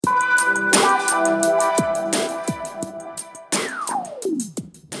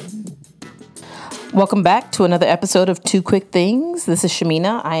Welcome back to another episode of Two Quick Things. This is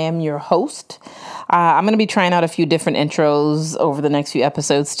Shamina. I am your host. I'm going to be trying out a few different intros over the next few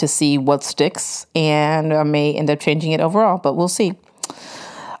episodes to see what sticks, and I may end up changing it overall, but we'll see.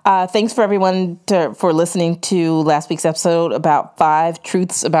 Thanks for everyone for listening to last week's episode about 5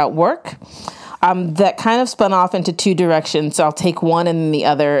 truths about work. That kind of spun off into 2 directions, so I'll take one and then the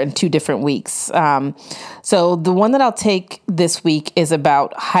other in 2 different weeks. So the one that I'll take this week is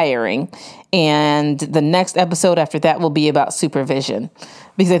about hiring, and the next episode after that will be about supervision,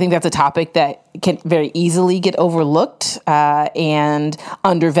 because I think that's a topic that can very easily get overlooked and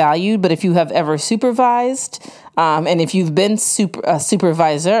undervalued. But if you have ever supervised, and if you've been a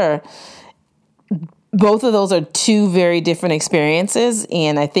supervisor, both of those are 2 very different experiences.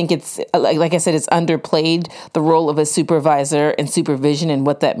 And I think it's, like I said, it's underplayed, the role of a supervisor and supervision and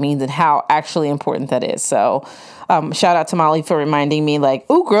what that means and how actually important that is. So shout out to Molly for reminding me, like,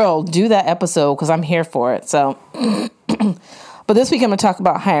 oh, girl, do that episode because I'm here for it. So, but this week I'm going to talk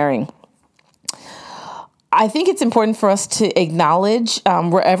about hiring. I think it's important for us to acknowledge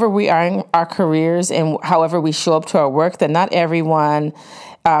wherever we are in our careers and however we show up to our work, that not everyone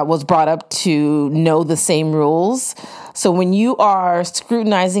was brought up to know the same rules. So when you are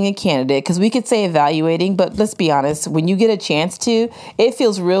scrutinizing a candidate, because we could say evaluating, but let's be honest, when you get a chance to, it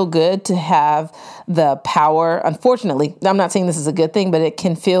feels real good to have the power. Unfortunately, I'm not saying this is a good thing, but it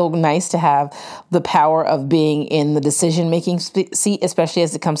can feel nice to have the power of being in the decision-making seat, especially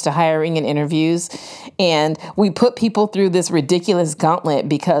as it comes to hiring and interviews. And we put people through this ridiculous gauntlet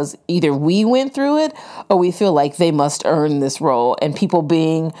because either we went through it or we feel like they must earn this role. And people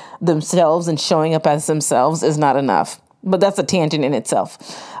being themselves and showing up as themselves is not enough. But that's a tangent in itself.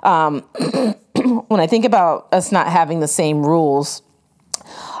 When I think about us not having the same rules,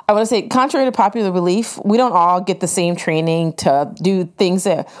 I want to say, contrary to popular belief, we don't all get the same training to do things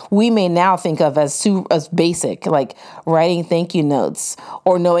that we may now think of as basic, like writing thank you notes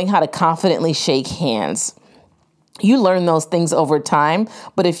or knowing how to confidently shake hands. You learn those things over time,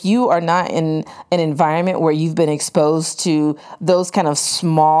 but if you are not in an environment where you've been exposed to those kind of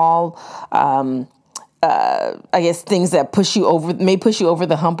small things that may push you over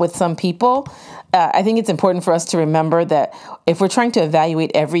the hump with some people. I think it's important for us to remember that if we're trying to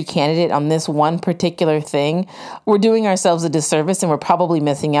evaluate every candidate on this one particular thing, we're doing ourselves a disservice and we're probably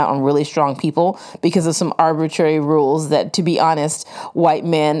missing out on really strong people because of some arbitrary rules that, to be honest, white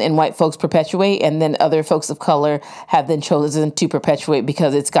men and white folks perpetuate, and then other folks of color have then chosen to perpetuate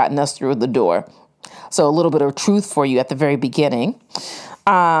because it's gotten us through the door. So a little bit of truth for you at the very beginning.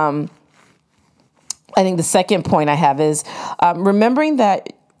 I think the second point I have is remembering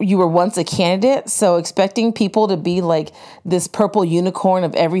that you were once a candidate, so expecting people to be like this purple unicorn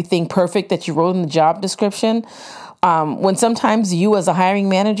of everything perfect that you wrote in the job description, when sometimes you as a hiring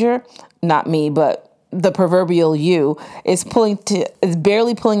manager, not me, but the proverbial you, is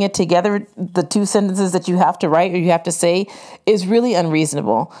barely pulling it together, the 2 sentences that you have to write or you have to say is really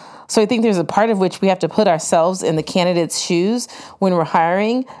unreasonable. So I think there's a part of which we have to put ourselves in the candidate's shoes when we're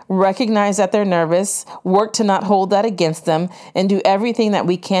hiring, recognize that they're nervous, work to not hold that against them, and do everything that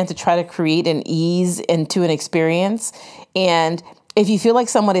we can to try to create an ease into an experience. And if you feel like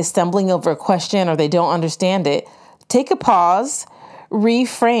someone is stumbling over a question or they don't understand it, take a pause,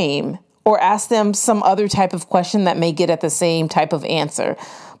 reframe, or ask them some other type of question that may get at the same type of answer.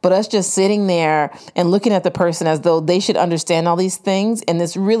 But us just sitting there and looking at the person as though they should understand all these things in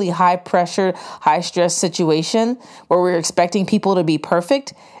this really high pressure, high stress situation where we're expecting people to be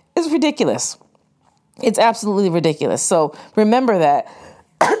perfect is ridiculous. It's absolutely ridiculous. So remember that,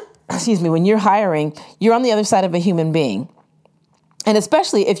 when you're hiring, you're on the other side of a human being. And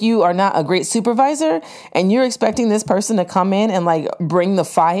especially if you are not a great supervisor and you're expecting this person to come in and like bring the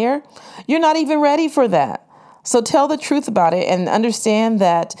fire, you're not even ready for that. So tell the truth about it and understand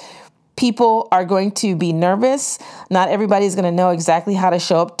that people are going to be nervous. Not everybody's going to know exactly how to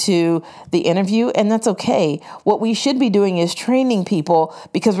show up to the interview, and that's okay. What we should be doing is training people,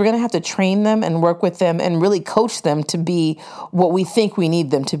 because we're going to have to train them and work with them and really coach them to be what we think we need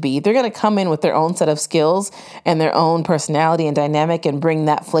them to be. They're going to come in with their own set of skills and their own personality and dynamic and bring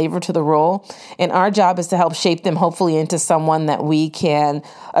that flavor to the role. And our job is to help shape them, hopefully, into someone that we can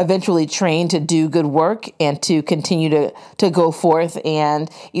eventually train to do good work and to continue to go forth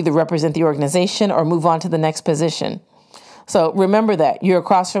and either represent the organization or move on to the next position. So remember that you're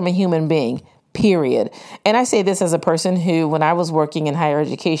across from a human being, period. And I say this as a person who, when I was working in higher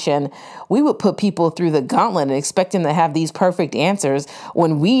education, we would put people through the gauntlet and expect them to have these perfect answers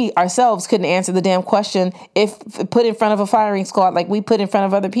when we ourselves couldn't answer the damn question if put in front of a firing squad like we put in front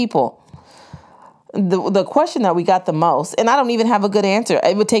of other people. the question that we got the most, and I don't even have a good answer.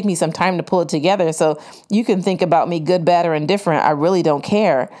 It would take me some time to pull it together. So you can think about me good, bad, or indifferent. I really don't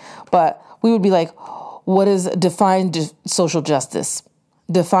care. But we would be like, what is defined social justice?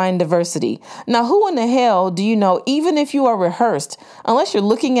 Define diversity. Now, who in the hell do you know, even if you are rehearsed, unless you're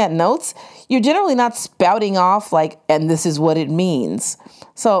looking at notes, you're generally not spouting off like, and this is what it means.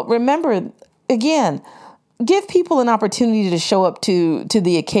 So remember, again, give people an opportunity to show up to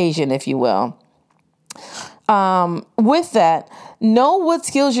the occasion, if you will. With that, know what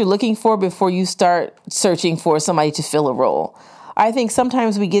skills you're looking for before you start searching for somebody to fill a role. I think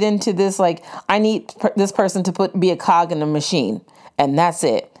sometimes we get into this like, I need this person to be a cog in a machine, and that's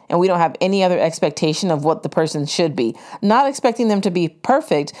it. And we don't have any other expectation of what the person should be. Not expecting them to be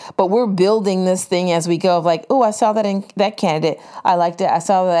perfect, but we're building this thing as we go of like, oh, I saw that in that candidate. I liked it. I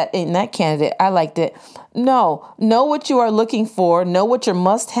saw that in that candidate. I liked it. No, know what you are looking for. Know what your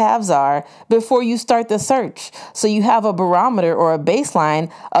must-haves are before you start the search. So you have a barometer or a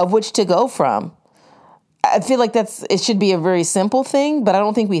baseline of which to go from. I feel like it should be a very simple thing, but I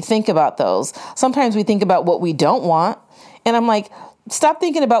don't think we think about those. Sometimes we think about what we don't want. And I'm like, stop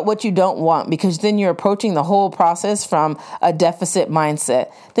thinking about what you don't want, because then you're approaching the whole process from a deficit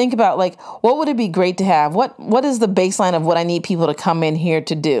mindset. Think about like, what would it be great to have? What is the baseline of what I need people to come in here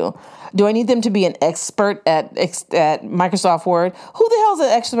to do? Do I need them to be an expert at Microsoft Word? Who the hell is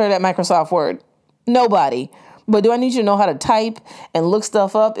an expert at Microsoft Word? Nobody. But do I need you to know how to type and look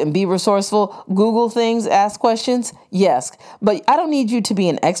stuff up and be resourceful, Google things, ask questions? Yes. But I don't need you to be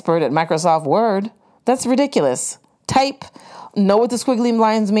an expert at Microsoft Word. That's ridiculous. Type, know what the squiggly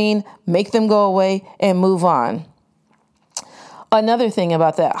lines mean, make them go away, and move on. Another thing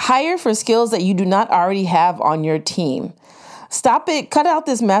about that, hire for skills that you do not already have on your team. Stop it. Cut out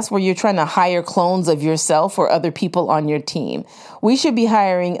this mess where you're trying to hire clones of yourself or other people on your team. We should be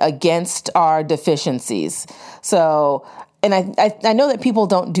hiring against our deficiencies. So, and I know that people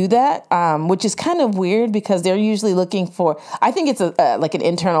don't do that, which is kind of weird because they're usually looking for, I think it's like an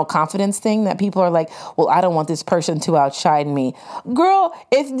internal confidence thing that people are like, well, I don't want this person to outshine me. Girl,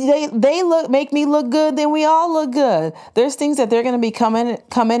 if they make me look good, then we all look good. There's things that they're going to be come in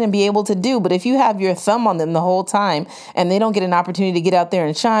and be able to do. But if you have your thumb on them the whole time and they don't get an opportunity to get out there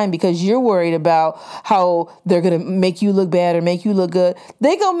and shine because you're worried about how they're going to make you look bad or make you look good,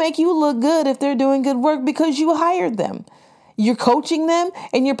 they going to make you look good if they're doing good work because you hired them. You're coaching them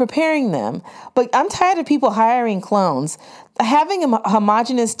and you're preparing them. But I'm tired of people hiring clones. Having a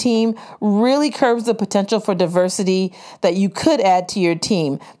homogenous team really curbs the potential for diversity that you could add to your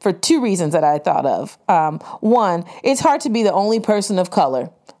team for two reasons that I thought of. One, it's hard to be the only person of color,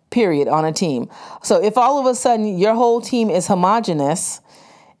 period, on a team. So if all of a sudden your whole team is homogenous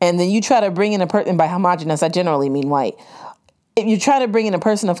and then you try to bring in a person, by homogenous, I generally mean white. If you try to bring in a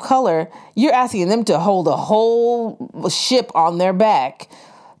person of color, you're asking them to hold a whole ship on their back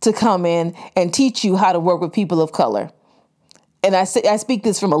to come in and teach you how to work with people of color. And I speak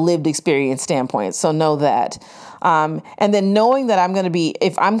this from a lived experience standpoint, so know that. And then knowing that I'm going to be,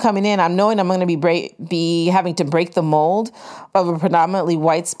 if I'm coming in, I'm knowing I'm going to be having to break the mold of a predominantly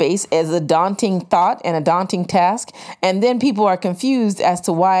white space is a daunting thought and a daunting task. And then people are confused as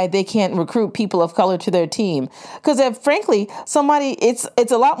to why they can't recruit people of color to their team. Because frankly, it's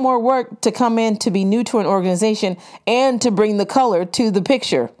a lot more work to come in to be new to an organization and to bring the color to the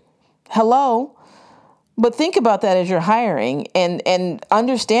picture. Hello? But think about that as you're hiring and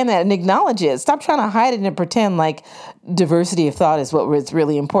understand that and acknowledge it. Stop trying to hide it and pretend like diversity of thought is what's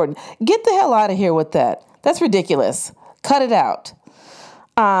really important. Get the hell out of here with that. That's ridiculous. Cut it out.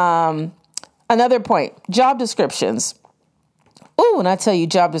 Another point, job descriptions. Ooh, and I tell you,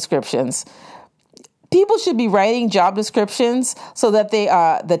 job descriptions. People should be writing job descriptions so that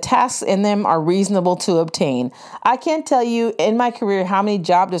the tasks in them are reasonable to obtain. I can't tell you in my career how many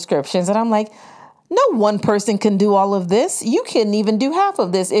job descriptions that I'm like, no one person can do all of this. You couldn't even do half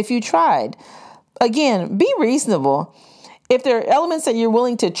of this if you tried. Again, be reasonable. If there are elements that you're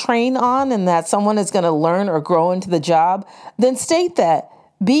willing to train on and that someone is going to learn or grow into the job, then state that.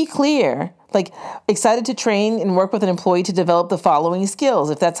 Be clear. Like, excited to train and work with an employee to develop the following skills,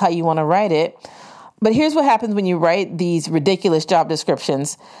 if that's how you want to write it. But here's what happens when you write these ridiculous job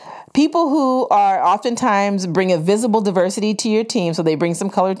descriptions. People who are oftentimes bring a visible diversity to your team, so they bring some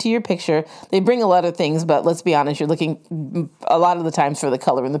color to your picture. They bring a lot of things, but let's be honest, you're looking a lot of the times for the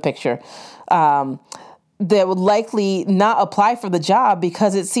color in the picture. That would likely not apply for the job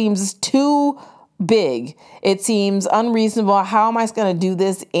because it seems too big. It seems unreasonable. How am I going to do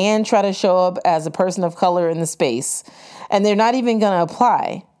this and try to show up as a person of color in the space? And they're not even going to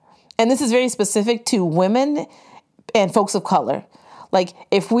apply. And this is very specific to women and folks of color. Like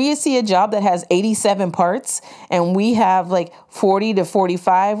if we see a job that has 87 parts and we have like 40 to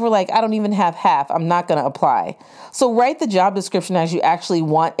 45, we're like, I don't even have half. I'm not going to apply. So write the job description as you actually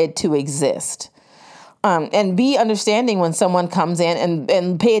want it to exist. And be understanding when someone comes in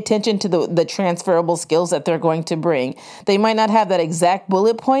and pay attention to the transferable skills that they're going to bring. They might not have that exact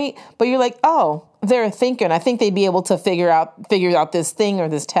bullet point, but you're like, oh, they're a thinker, and I think they'd be able to figure out this thing or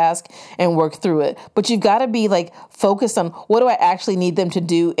this task and work through it. But you've got to be like focused on, what do I actually need them to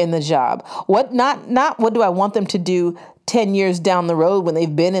do in the job? What not what do I want them to do 10 years down the road when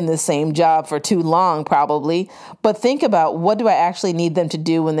they've been in the same job for too long, probably. But think about, what do I actually need them to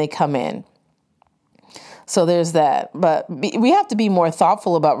do when they come in? So there's that. But we have to be more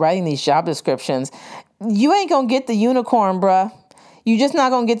thoughtful about writing these job descriptions. You ain't going to get the unicorn, bruh. You're just not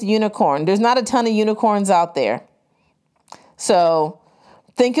going to get the unicorn. There's not a ton of unicorns out there. So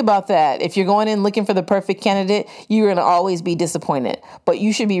think about that. If you're going in looking for the perfect candidate, you're going to always be disappointed. But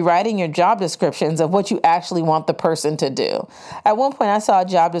you should be writing your job descriptions of what you actually want the person to do. At one point, I saw a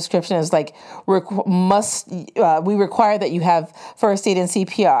job description as like, we require that you have first aid and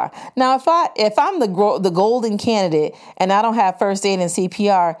CPR. Now, if I'm the golden candidate and I don't have first aid and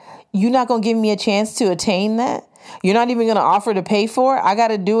CPR, you're not going to give me a chance to attain that? You're not even going to offer to pay for it? I got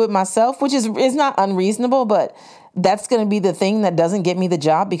to do it myself, which is not unreasonable, but that's going to be the thing that doesn't get me the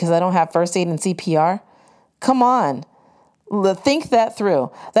job because I don't have first aid and CPR? Come on. Think that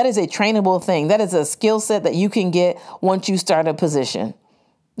through. That is a trainable thing. That is a skill set that you can get once you start a position.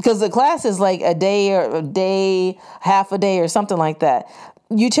 Because the class is like a day, half a day or something like that.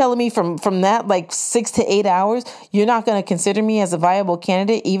 You telling me from that, like 6 to 8 hours, you're not going to consider me as a viable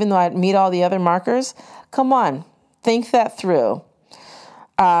candidate, even though I meet all the other markers? Come on. Think that through.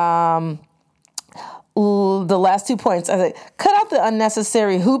 The last 2 points, I said, cut out the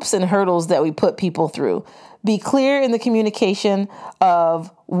unnecessary hoops and hurdles that we put people through. Be clear in the communication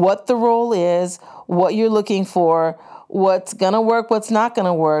of what the role is, what you're looking for, what's going to work, what's not going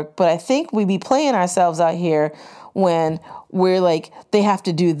to work. But I think we be playing ourselves out here when we're like, they have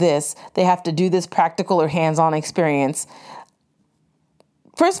to do this practical or hands-on experience.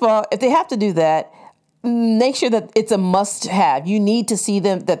 First of all, if they have to do that, make sure that it's a must-have. You need to see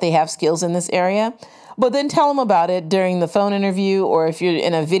them that they have skills in this area, but then tell them about it during the phone interview, or if you're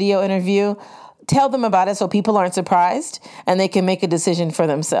in a video interview, tell them about it so people aren't surprised and they can make a decision for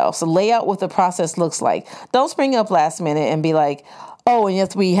themselves. So lay out what the process looks like. Don't spring up last minute and be like, oh, and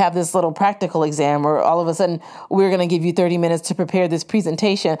yes, we have this little practical exam, or all of a sudden we're going to give you 30 minutes to prepare this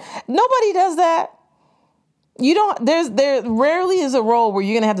presentation. Nobody does that. There rarely is a role where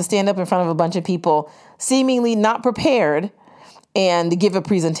you're going to have to stand up in front of a bunch of people seemingly not prepared and give a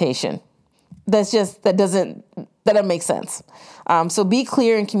presentation. That doesn't make sense. So be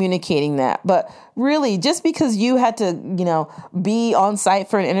clear in communicating that. But really, just because you had to, be on site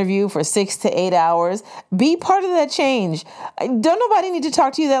for an interview for 6 to 8 hours, be part of that change. Don't nobody need to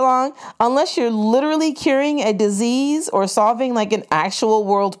talk to you that long unless you're literally curing a disease or solving like an actual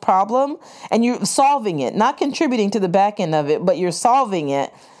world problem, and you're solving it, not contributing to the back end of it, but you're solving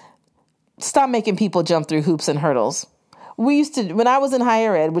it. Stop making people jump through hoops and hurdles. We used to, when I was in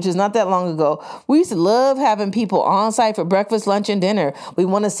higher ed, which is not that long ago, we used to love having people on site for breakfast, lunch, and dinner. We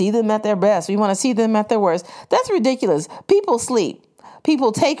want to see them at their best. We want to see them at their worst. That's ridiculous. People sleep.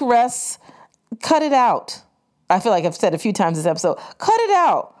 People take rests. Cut it out. I feel like I've said a few times this episode, cut it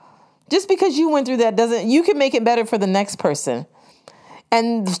out. Just because you went through that you can make it better for the next person.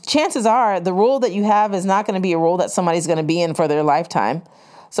 And chances are the role that you have is not going to be a role that somebody's going to be in for their lifetime.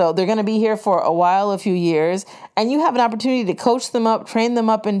 So they're going to be here for a while, a few years, and you have an opportunity to coach them up, train them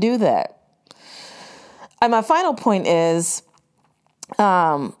up, and do that. And my final point is,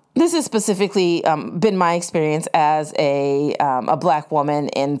 this has specifically been my experience as a Black woman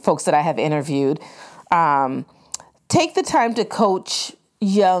and folks that I have interviewed. Take the time to coach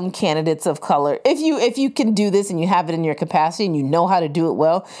young candidates of color. If you can do this and you have it in your capacity and you know how to do it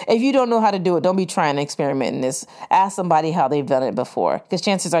well. If you don't know how to do it, don't be trying to experiment in this. Ask somebody how they've done it before, because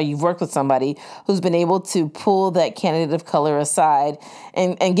chances are you've worked with somebody who's been able to pull that candidate of color aside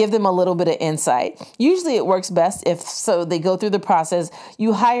and give them a little bit of insight. Usually it works best if they go through the process,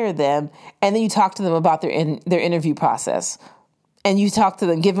 you hire them, and then you talk to them about their interview process. And you talk to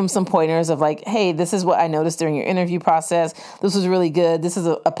them, give them some pointers of like, hey, this is what I noticed during your interview process. This was really good. This is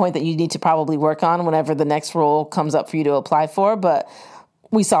a point that you need to probably work on whenever the next role comes up for you to apply for. But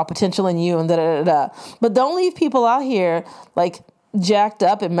we saw potential in you and da-da-da-da. But don't leave people out here like jacked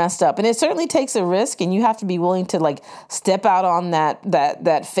up and messed up. And it certainly takes a risk, and you have to be willing to like step out on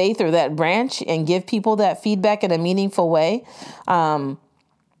that faith or that branch and give people that feedback in a meaningful way.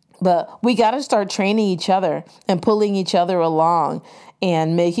 But we got to start training each other and pulling each other along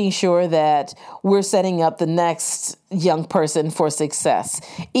and making sure that we're setting up the next young person for success,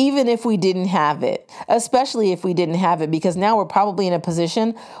 even if we didn't have it, especially if we didn't have it, because now we're probably in a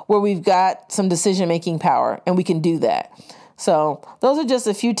position where we've got some decision-making power and we can do that. So those are just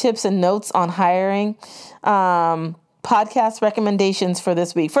a few tips and notes on hiring. Podcast recommendations for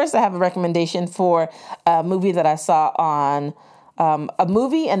this week. First, I have a recommendation for a movie that I saw on a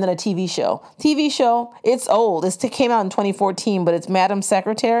movie and then a TV show. TV show, it's old. It came out in 2014, but it's Madam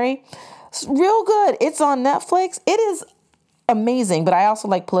Secretary. It's real good. It's on Netflix. It is amazing, but I also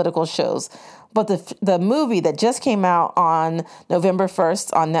like political shows. But the movie that just came out on November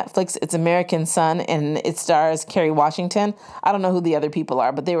 1st on Netflix, it's American Son, and it stars Kerry Washington. I don't know who the other people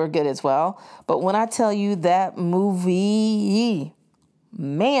are, but they were good as well. But when I tell you that movie,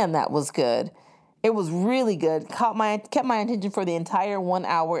 man, that was good. It was really good. Kept my attention for the entire 1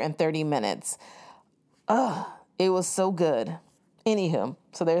 hour and 30 minutes. It was so good. Anywho,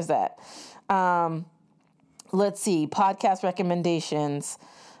 so there's that. Let's see, podcast recommendations.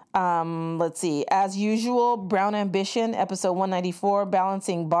 Let's see. As usual, Brown Ambition, episode 194,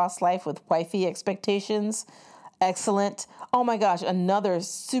 balancing boss life with wifey expectations. Excellent. Oh my gosh, another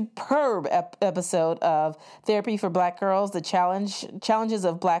superb episode of Therapy for Black Girls, the challenges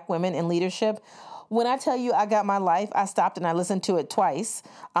of Black women in leadership. When I tell you I got my life, I stopped and I listened to it twice,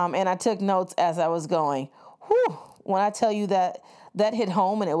 and I took notes as I was going. Whew. When I tell you that hit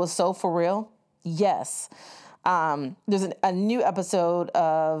home and it was so for real, yes. There's a new episode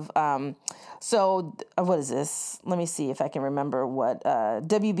of, what is this? Let me see if I can remember what,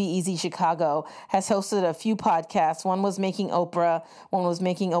 WBEZ Chicago has hosted a few podcasts. One was Making Oprah, one was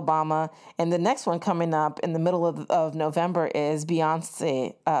Making Obama, and the next one coming up in the middle of November is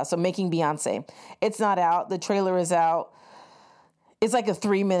Beyonce, so Making Beyonce. It's not out. The trailer is out. It's like a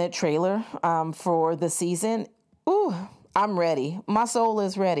 3-minute trailer, for the season. Ooh. I'm ready. My soul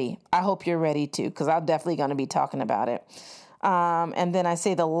is ready. I hope you're ready too, because I'm definitely going to be talking about it. And then I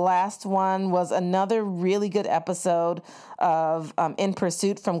say the last one was another really good episode of In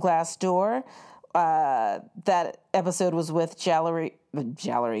Pursuit from Glassdoor. That episode was with Valerie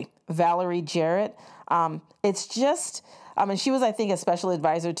Jarrett. It's just, she was, I think, a special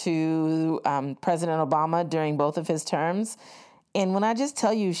advisor to President Obama during both of his terms. And when I just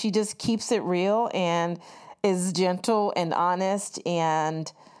tell you, she just keeps it real and is gentle and honest,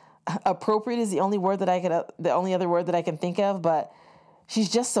 and appropriate is the only other word that I can think of, but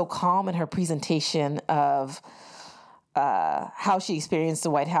she's just so calm in her presentation of how she experienced the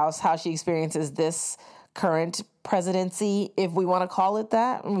White House, how she experiences this current presidency, if we want to call it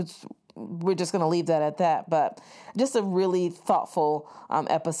that. We're just going to leave that at that, but just a really thoughtful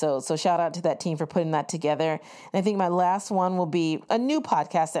episode. So shout out to that team for putting that together. And I think my last one will be a new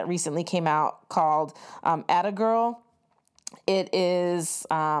podcast that recently came out called Atta Girl. It is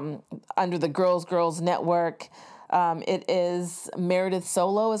under the Girls Network. It is Meredith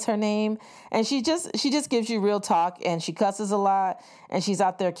Solo is her name, and she just gives you real talk, and she cusses a lot, and she's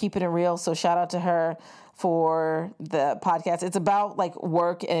out there keeping it real. So shout out to her for the podcast. It's about like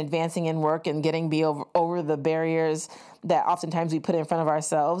work and advancing in work and getting over the barriers that oftentimes we put in front of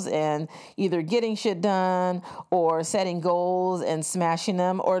ourselves, and either getting shit done or setting goals and smashing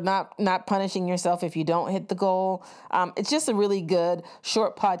them, or not punishing yourself if you don't hit the goal. It's just a really good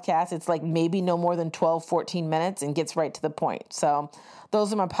short podcast. It's like maybe no more than 12, 14 minutes and gets right to the point. So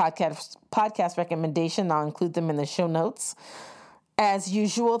those are my podcast recommendation. I'll include them in the show notes. As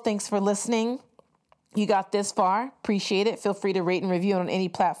usual, thanks for listening. You got this far. Appreciate it. Feel free to rate and review on any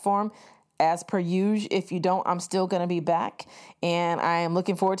platform. As per usual, if you don't, I'm still going to be back. And I am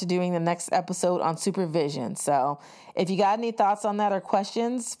looking forward to doing the next episode on supervision. So if you got any thoughts on that or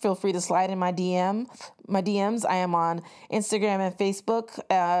questions, feel free to slide in my DMs. I am on Instagram and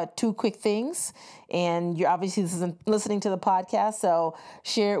Facebook, 2 quick things. And you're obviously listening to the podcast. So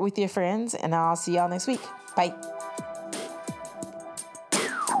share it with your friends. And I'll see y'all next week. Bye.